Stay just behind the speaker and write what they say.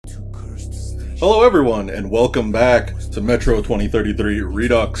Hello everyone, and welcome back to Metro 2033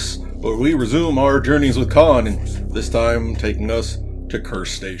 Redux, where we resume our journeys with Khan, and this time taking us to Curse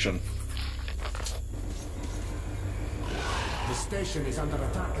Station. The station is under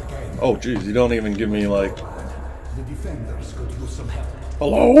attack again. Oh jeez, you don't even give me like... The defenders could use some help.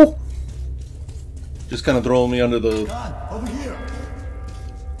 Hello? Just kind of throwing me under the... Khan, over here!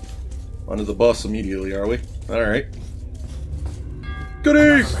 Under the bus immediately, are we? Alright.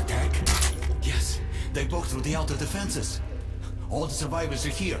 Goodies! Another attack. Yes, they broke through the outer defenses. All the survivors are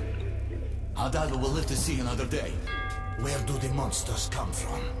here. Hadalu will live to see another day. Where do the monsters come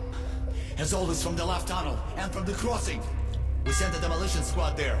from? As always, from the left tunnel and from the crossing. We sent a demolition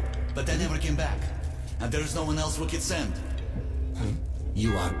squad there, but they never came back. And there is no one else we could send.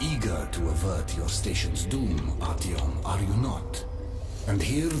 You are eager to avert your station's doom, Artyom, are you not? And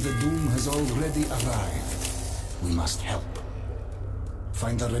here the doom has already arrived. We must help.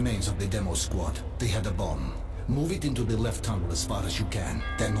 Find the remains of the demo squad. They had a bomb. Move it into the left tunnel as far as you can,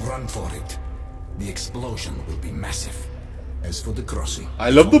 then run for it. The explosion will be massive. As for the crossing, I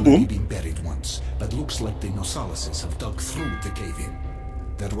love the boom. It's been buried once, but looks like the Nosalises have dug through the cave-in.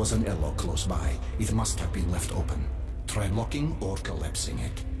 There was an airlock close by. It must have been left open. Try locking or collapsing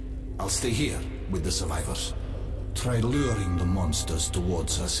it. I'll stay here with the survivors. Try luring the monsters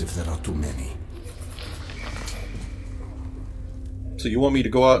towards us if there are too many. So you want me to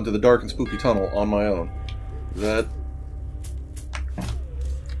go out into the dark and spooky tunnel on my own? Is that...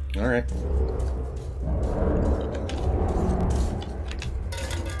 Alright.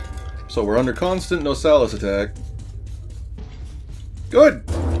 So we're under constant Nosalis attack. Good!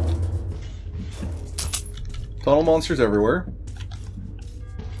 Tunnel monsters everywhere.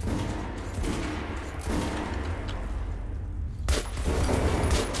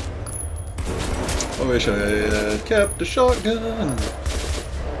 I wish I had kept a shotgun.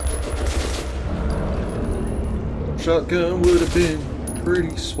 Shotgun would have been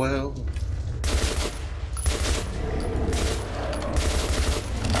pretty swell.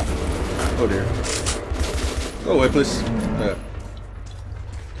 Oh dear. Go away, please. Yeah.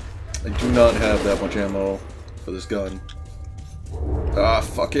 I do not have that much ammo for this gun. Ah,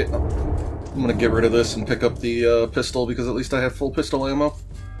 fuck it. I'm gonna get rid of this and pick up the pistol because at least I have full pistol ammo.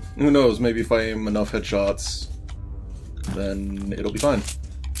 Who knows, maybe if I aim enough headshots, then it'll be fine.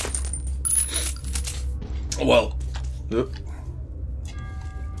 Oh well. Yep.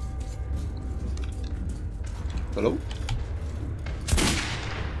 Hello?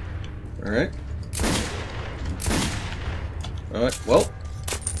 Alright. Alright, well,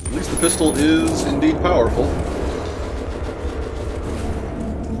 at least the pistol is indeed powerful.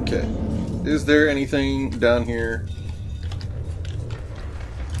 Okay. Is there anything down here?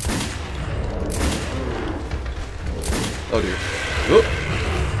 Oh dear. Oh.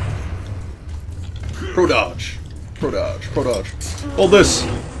 Pro dodge. Pro dodge. Pro dodge. Hold this.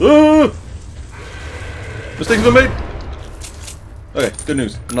 Ah! Mistake's been made. Okay, good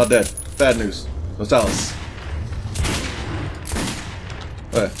news. I'm not dead. Bad news. Nosalis.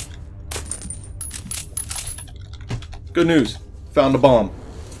 Okay. Good news. Found a bomb.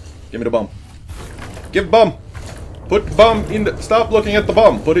 Give me the bomb. Give bomb. Put the bomb in the... Stop looking at the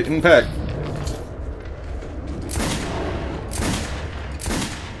bomb. Put it in pack.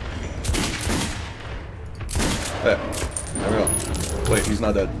 There we go. Wait, he's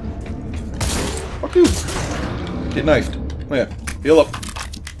not dead. Fuck you! Get knifed. Oh yeah. Heal up.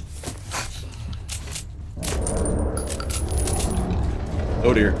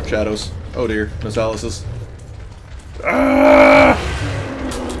 Oh dear. Shadows. Oh dear. Nosalises. Ah!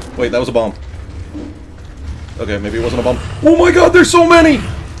 Wait, that was a bomb. Okay, maybe it wasn't a bomb. Oh my god, there's so many!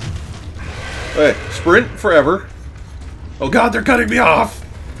 Okay, sprint forever. Oh god, they're cutting me off!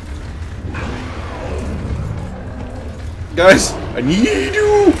 Guys, I need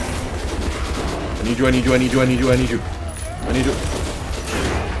you! I need you, I need you, I need you, I need you, I need you. I need you.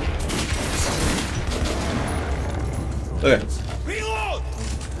 Okay. Reload!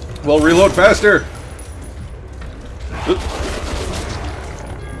 Well, reload faster!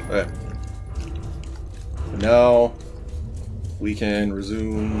 Okay. Now, we can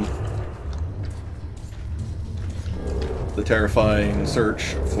resume the terrifying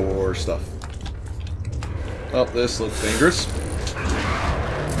search for stuff. Oh, this looks dangerous.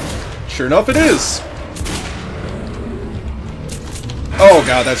 Sure enough, it is! Oh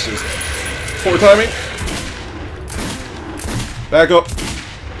god, that's just poor timing. Back up.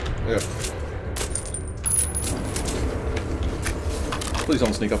 Yeah. Please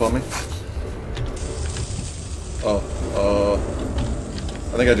don't sneak up on me. Oh,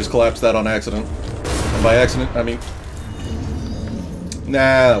 I think I just collapsed that on accident. And by accident, I mean...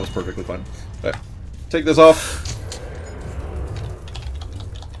 Nah, that was perfectly fine. Alright, take this off.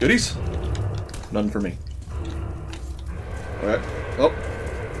 Goodies? None for me. Alright. Oh.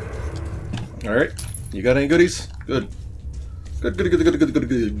 Alright. You got any goodies? Good. Good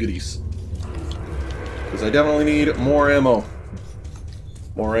goodies. Because I definitely need more ammo.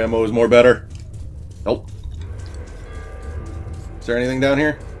 More ammo is more better. Nope. Is there anything down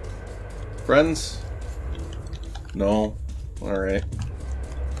here? Friends? No. Alright.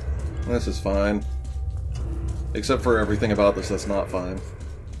 This is fine. Except for everything about this that's not fine.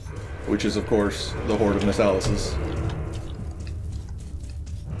 Which is, of course, the Horde of Miss Alice's.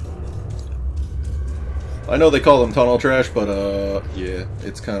 I know they call them tunnel trash, but, yeah,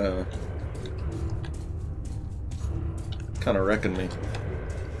 it's kinda wrecking me.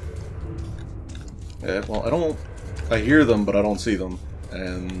 Yeah, well, I hear them, but I don't see them,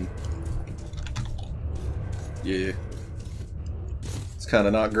 and yeah, it's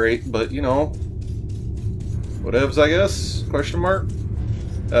kinda not great, but, you know, whatevs, I guess, question mark?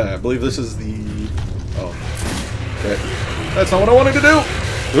 I believe this is the, oh, okay, that's not what I wanted to do!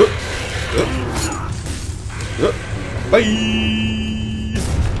 Bye!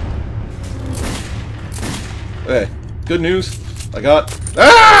 Okay, good news. I got...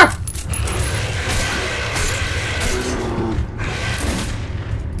 Ah!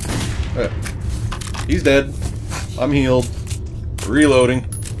 Okay. He's dead. I'm healed. Reloading.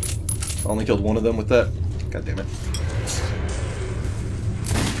 I only killed one of them with that. God damn it.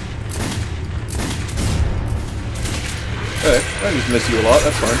 Okay, I just miss you a lot.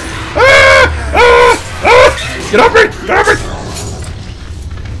 That's fine. Ah! Ah! Ah! Get off me! Get off me!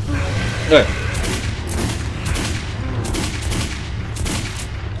 Okay.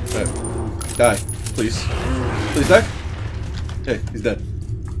 Okay. Die. Please. Please die. Okay, he's dead.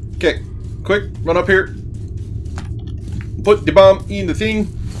 Okay. Quick, run up here. Put the bomb in the thing.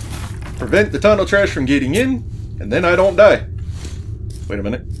 Prevent the tunnel trash from getting in. And then I don't die. Wait a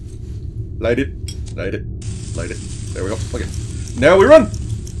minute. Light it. Light it. Light it. There we go. Okay. Now we run!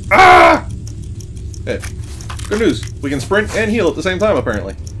 Ah! Okay. Good news. We can sprint and heal at the same time,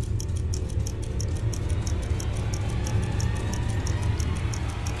 apparently.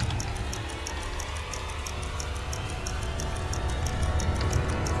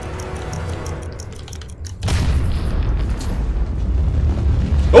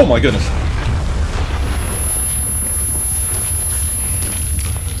 Oh my goodness.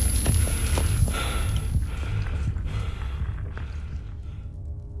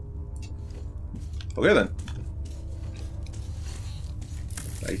 Okay then.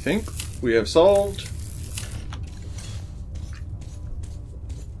 I think we have solved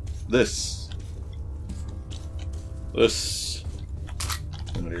this.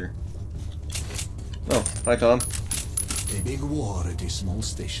 Here. Oh, hi Con. A big war at a small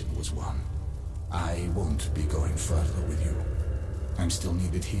station was won. I won't be going further with you. I'm still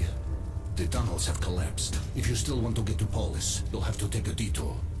needed here. The tunnels have collapsed. If you still want to get to Polis, you'll have to take a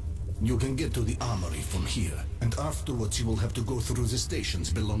detour. You can get to the Armory from here, and afterwards you will have to go through the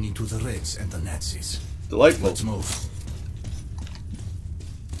stations belonging to the Reds and the Nazis. Delightful. Let's move.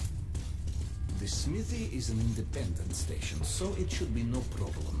 The smithy is an independent station, so it should be no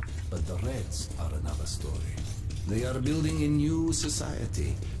problem. But the Reds are another story. They are building a new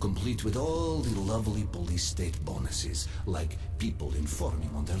society, complete with all the lovely police state bonuses, like people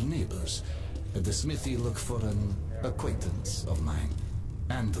informing on their neighbors. At the smithy, look for an acquaintance of mine.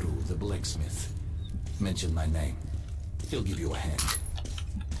 Andrew, the blacksmith. Mention my name. He'll give you a hand.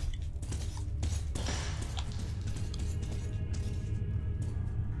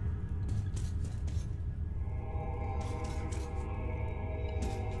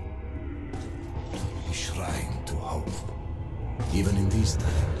 A shrine to hope. Even in these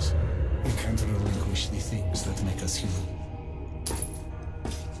times, we can't relinquish the things that make us human.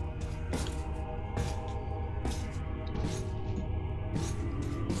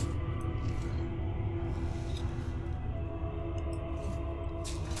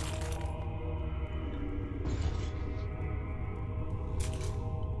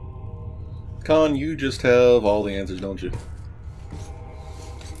 Con, you just have all the answers, don't you?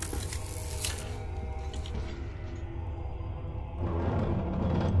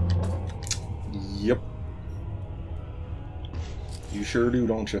 Yep. You sure do,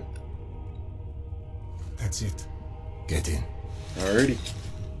 don't you? That's it. Get in. Alrighty.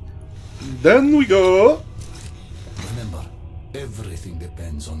 Then we go. Remember, everything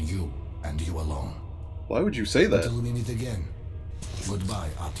depends on you and you alone. Why would you say that? Until we meet again.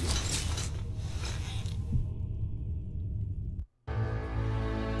 Goodbye, Artyom.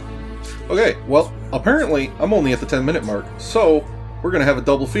 Okay, well, apparently I'm only at the 10-minute mark, so we're going to have a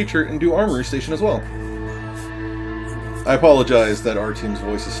double feature and do Armory Station as well. I apologize that our team's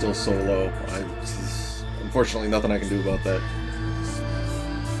voice is still so low. Unfortunately, nothing I can do about that.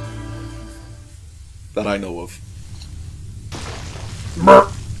 That I know of.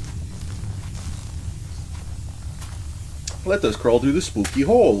 Let us crawl through the spooky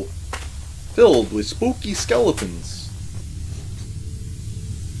hole, filled with spooky skeletons.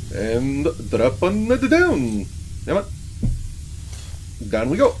 And drop on the down. Come on. Down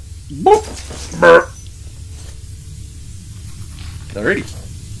we go. Boop. Alrighty.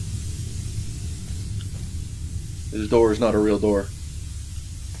 This door is not a real door.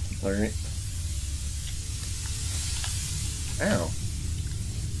 Alright. Ow.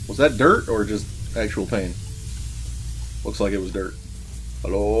 Was that dirt or just actual pain? Looks like it was dirt.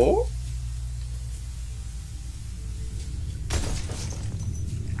 Hello?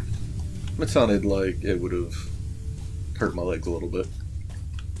 It sounded like it would have hurt my legs a little bit.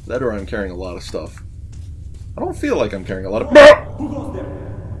 That or I'm carrying a lot of stuff. I don't feel like I'm carrying a lot of... Who goes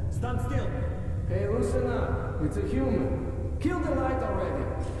there? Stand still. Hey, listen up. It's a human. Kill the light already.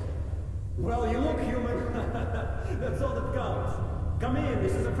 Well, you look human. That's all that counts. Come in.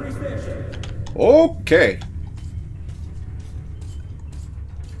 This is a free station. Okay.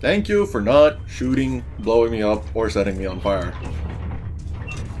 Thank you for not shooting, blowing me up, or setting me on fire.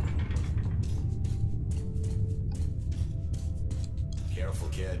 Careful,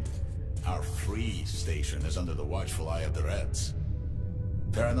 kid. Our free station is under the watchful eye of the Reds.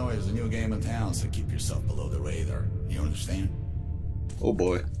 Paranoia is a new game in town, so keep yourself below the radar. You understand? Oh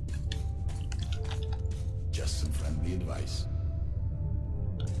boy. Just some friendly advice.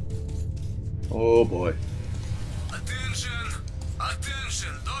 Oh boy. Attention!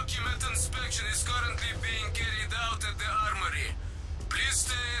 Attention! Document inspection is currently being carried out at the Armory. Please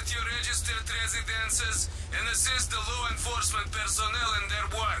stay at your registered residences and assist the law enforcement personnel in their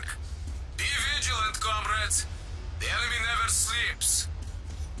work. Be vigilant, comrades. The enemy never sleeps.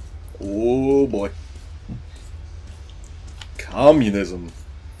 Oh boy. Communism.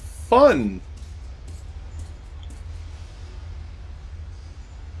 Fun!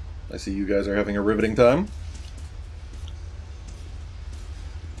 I see you guys are having a riveting time.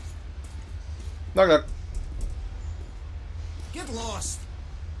 Knock knock. Get lost!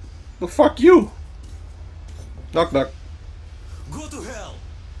 Well, fuck you! Knock knock. Go to hell!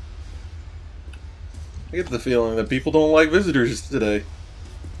 I get the feeling that people don't like visitors today.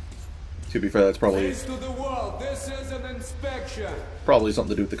 To be fair, that's probably Face to the wall. This is an inspection. something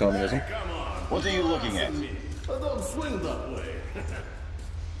to do with the communism. Come on. What are you looking at? I don't swing that way.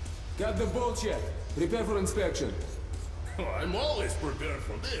 Got the boat check. Prepare for inspection. I'm always prepared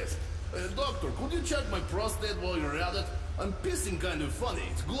for this. Doctor, could you check my prostate while you're at it? I'm pissing kind of funny.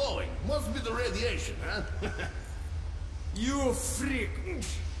 It's glowing. Must be the radiation, huh? You freak.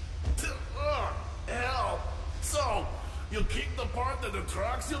 Hell. So, you kick the part that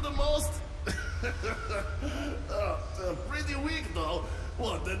attracts you the most? Pretty weak, though.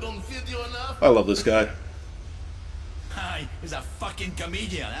 What, they don't feed you enough? I love this guy. Hi, he's a fucking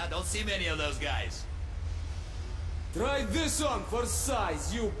comedian, huh? Don't see many of those guys. Try this on for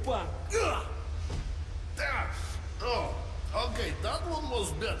size, you punk. Oh, okay, that one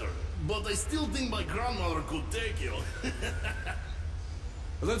was better. But I still think my grandmother could take you.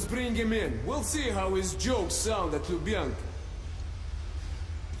 Let's bring him in. We'll see how his jokes sound at Lubyanka.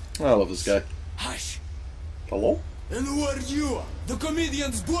 I love this guy. Hush. Hello? And who are you? The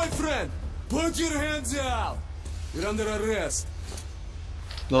comedian's boyfriend? Put your hands out. You're under arrest.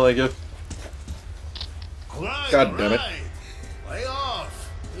 No, thank you. Right, God damn it. right. Lay off.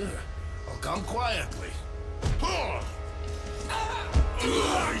 I'll come quietly.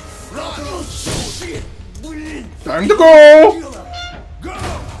 Run! Shit. Time to go! Go.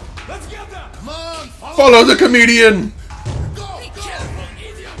 Let's get them. Come on, Follow the comedian! Go!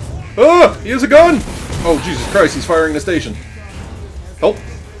 Ah! He has a gun! Oh, Jesus Christ, he's firing the station. Help!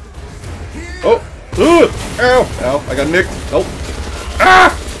 Oh! Ow! Ow! I got nicked. Help!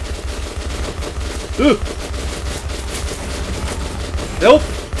 Ah! Help!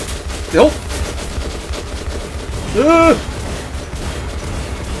 Help!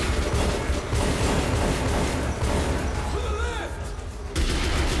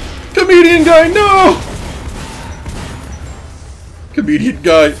 Comedian guy, no! Comedian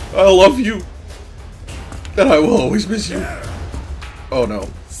guy, I love you. And I will always miss you. Oh no.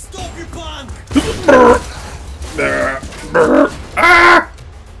 Stop, you punk. Ah!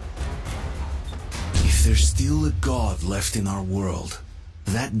 If there's still a god left in our world,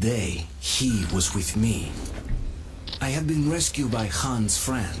 that day he was with me. I had been rescued by Han's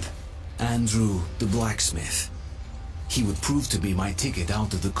friend, Andrew the blacksmith. He would prove to be my ticket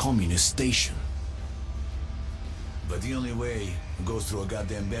out of the communist station. But the only way goes through a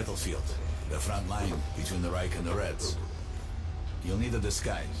goddamn battlefield. The front line between the Reich and the Reds. You'll need a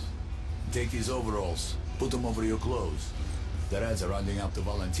disguise. Take these overalls, put them over your clothes. The Reds are rounding up the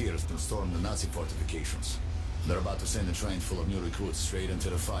volunteers to storm the Nazi fortifications. They're about to send a train full of new recruits straight into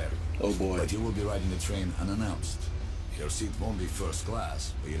the fire. Oh boy. But you will be riding the train unannounced. Your seat won't be first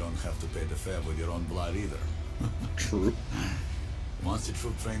class, but you don't have to pay the fare with your own blood either. True. Once the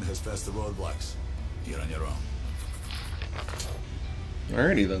troop train has passed the roadblocks, you're on your own.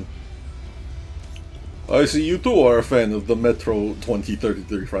 Alrighty then. I see you too are a fan of the Metro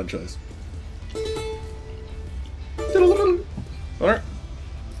 2033 franchise. Alright.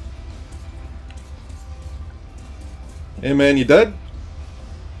 Hey man, you dead?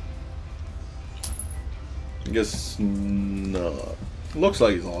 I guess not. Looks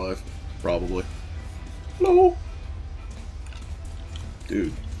like he's alive. Probably. Hello?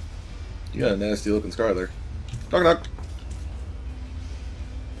 Dude. You got a nasty looking scar there. Knock knock.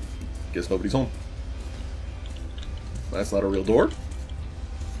 Guess nobody's home. That's not a real door.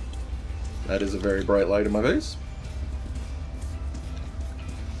 That is a very bright light in my face.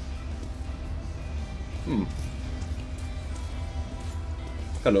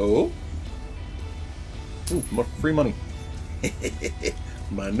 Hello? Ooh, more free money.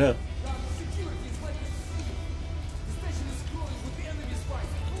 Mine now.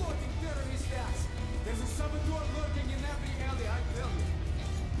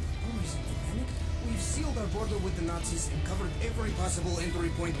 Border with the Nazis and covered every possible entry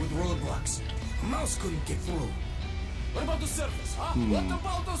point with roadblocks. A mouse couldn't get through. What about the surface, huh? What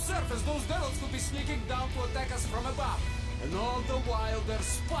about the surface? Those devils could be sneaking down to attack us from above. And all the while, their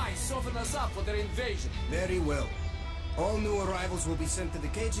spies soften us up for their invasion. Very well. All new arrivals will be sent to the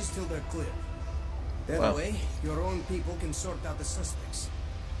cages till they're clear. That way, your own people can sort out the suspects.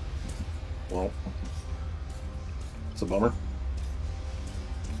 Well, it's a bummer.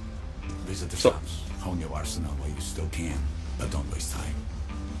 Visit the shops. Hone your arsenal while you still can, but don't waste time.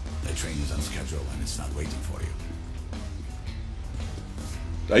 The train is on schedule and it's not waiting for you.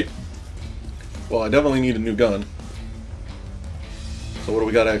 Right? Well, I definitely need a new gun. So what do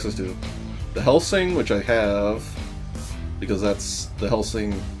we got access to? The Helsing, which I have, because that's the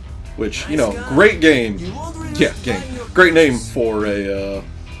Helsing, which, you know, great game. Yeah, game. Great name for a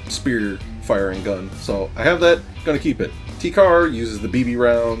spear firing gun. So I have that, gonna keep it. T-Car uses the BB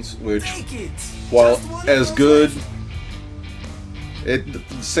rounds, which, while as good, the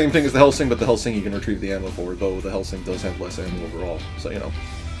same thing as the Helsing, but the Helsing you can retrieve the ammo for, though the Helsing does have less ammo overall, so you know.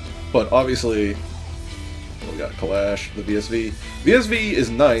 But obviously, we got Kalash, the VSV. VSV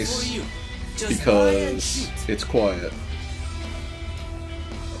is nice because it's quiet.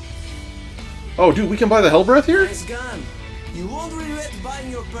 Oh, dude, we can buy the Hellbreath here? You won't regret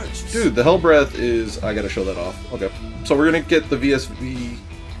buying your purchase. Dude, the Hellbreath is... I gotta show that off. Okay. So we're gonna get the VSV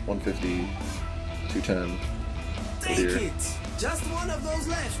 150, 210. Take it! Just one of those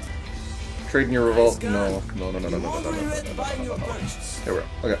left. Trading your revolt. No. Here we go.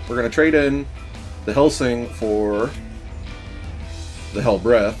 Okay, we're gonna trade in the Helsing for the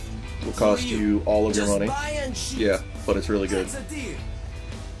Hellbreath. Will cost you all of your money. Yeah, but it's really good.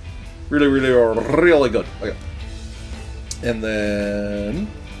 Really good. Okay. And then,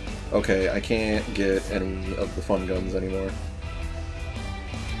 okay, I can't get any of the fun guns anymore.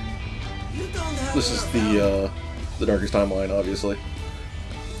 This is the Darkest Timeline, obviously.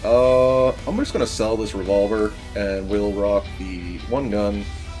 I'm just gonna sell this revolver, and we'll rock the one gun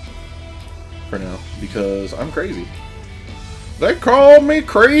for now, because I'm crazy. They call me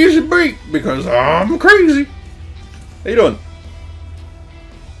Crazy Beake, because I'm crazy. How you doing?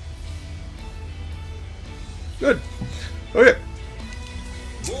 Good. Okay.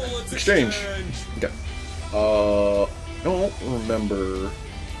 Exchange. Okay. I don't remember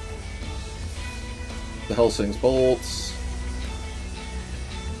the Helsing's bolts.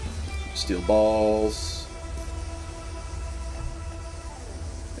 Steel balls.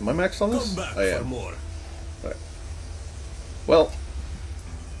 Am I maxed on this? I am. Right. Well,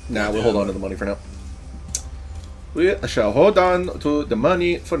 nah, we'll hold on to the money for now. We shall hold on to the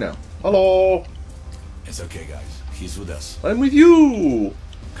money for now. Hello. It's okay, guys. He's with us. I'm with you!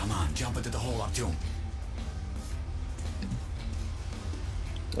 Come on, jump into the hole, Artyom.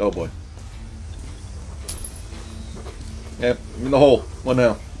 Oh boy. Yep, I'm in the hole. What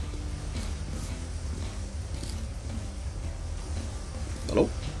now? Hello?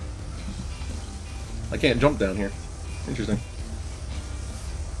 I can't jump down here. Interesting.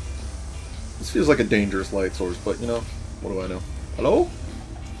 This feels like a dangerous light source, but you know, what do I know? Hello?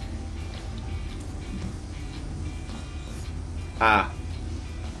 Ah.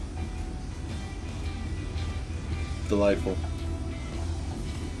 Delightful.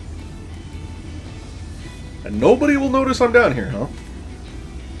 And nobody will notice I'm down here, huh?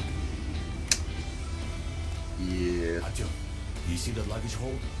 Yeah. Artyom, you see the luggage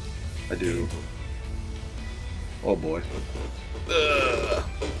hold? I do. Oh boy.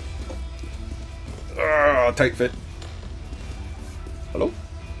 Tight fit. Hello?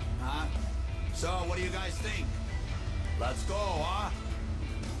 Huh? So, what do you guys think? Let's go, huh?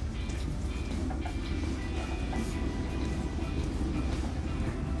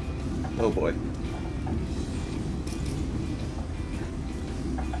 Oh boy.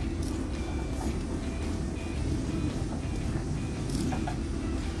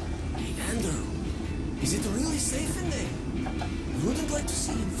 Is it really safe in there? Wouldn't like to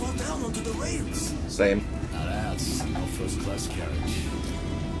see him fall down onto the rails. Same. Now that's no first-class carriage.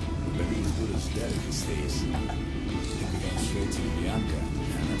 Maybe as good as dead if he stays. Then we go straight to Bianca,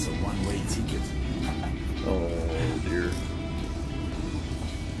 and that's a one-way ticket. Oh dear.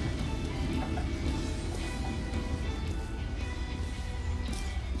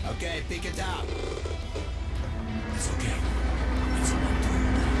 Okay, pick it up. It's okay. It's not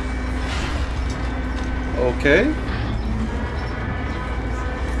Okay.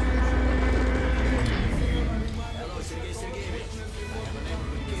 Hello, Sergei Sergeyevich. I have a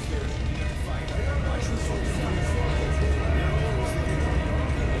neighborhood kid here.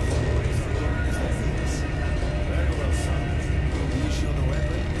 Very well, son. We issue the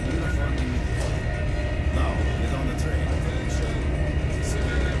weapon and uniform immediately. Now, get on the train.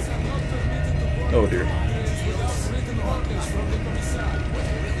 Oh dear.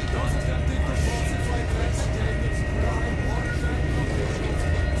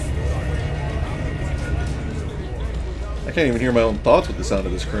 I can't even hear my own thoughts with the sound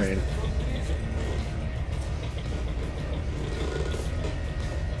of this crane.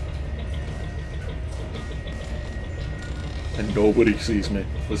 And nobody sees me.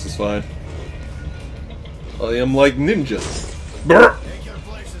 This is fine. I am like ninja. Brr! Take your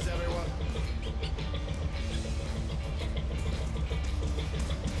places, everyone.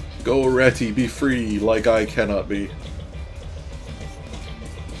 Go, Ratty, be free, like I cannot be.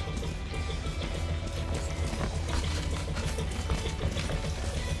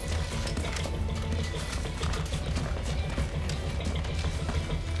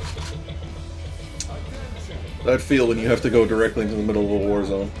 That feel when you have to go directly into the middle of a war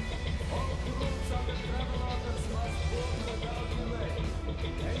zone.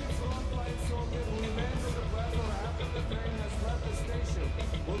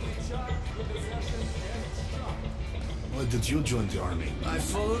 Why did you join the army? I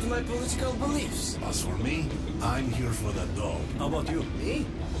followed my political beliefs. As for me, I'm here for that dough. How about you? Me?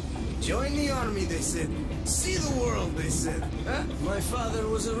 Join the army, they said. See the world, they said. Huh? My father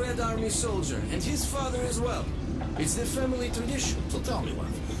was a Red Army soldier, and his father as well. It's the family tradition. So tell me,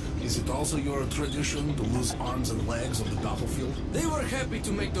 lad, is it also your tradition to lose arms and legs on the battlefield? They were happy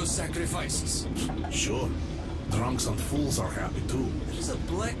to make those sacrifices. Sure. Drunks and fools are happy too. There's a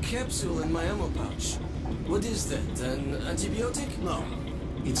black capsule in my ammo pouch. What is that? An antibiotic? No,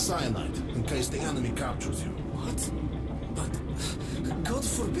 it's cyanide, in case the enemy captures you. What? But God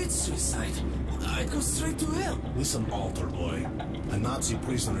forbid suicide. I'd go straight to hell. Listen, altar boy. A Nazi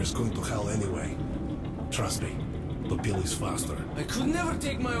prisoner is going to hell anyway. Trust me, the pill is faster. I could never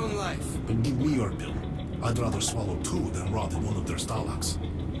take my own life. But give me your pill. I'd rather swallow two than rot in one of their stalags.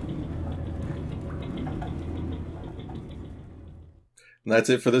 And that's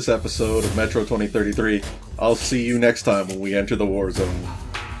it for this episode of Metro 2033. I'll see you next time when we enter the war zone.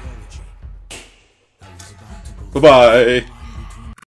 Bye-bye!